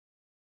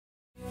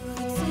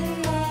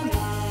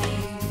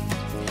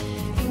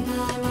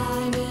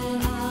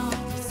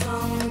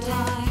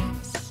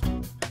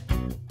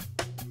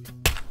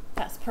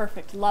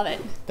Perfect. Love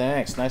it.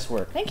 Thanks. Nice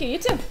work. Thank you. You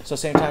too. So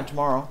same time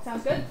tomorrow.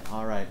 Sounds good.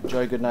 All right.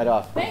 Enjoy a good night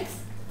off. Thanks.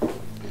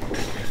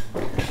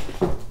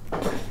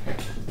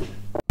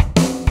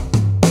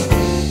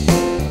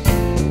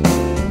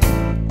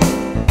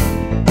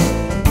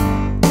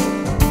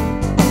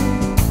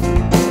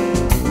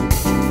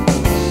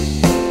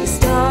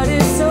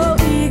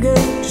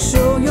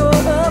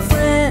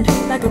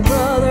 Like a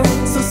brother,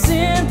 so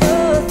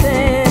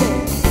sympathetic.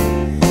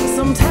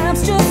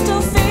 Sometimes just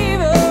a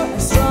favor, a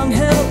strong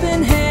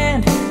helping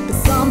hand, but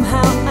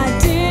somehow I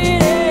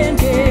didn't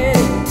get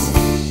it.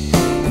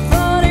 I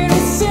thought it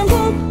was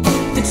simple,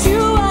 that you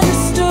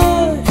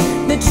understood,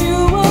 that you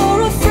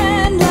were a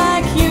friend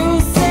like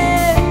you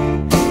said.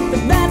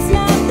 But that's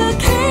not the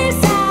case,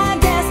 I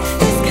guess.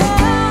 This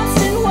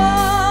constant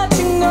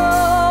watching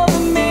over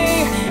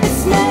me, it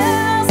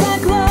smells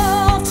like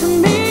love to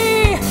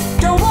me.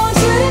 Don't want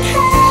you to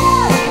care.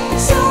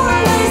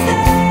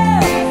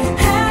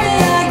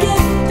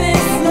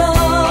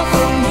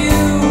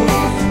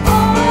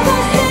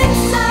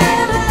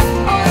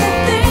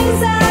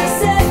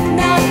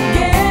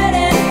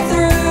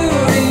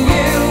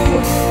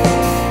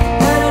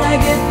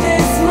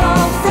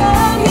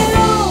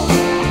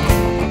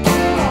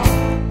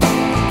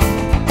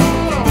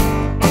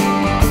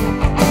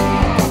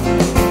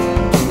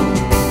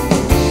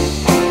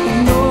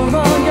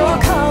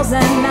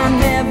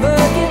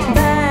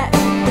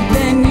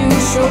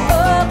 Show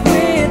up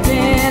with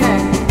dinner.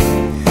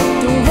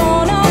 Don't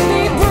wanna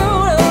be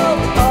brutal.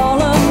 All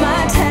of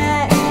my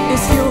attack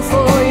is fuel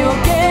for your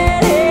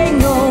getting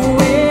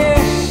nowhere.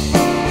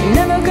 You're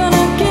never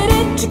gonna get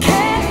it. You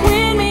can't.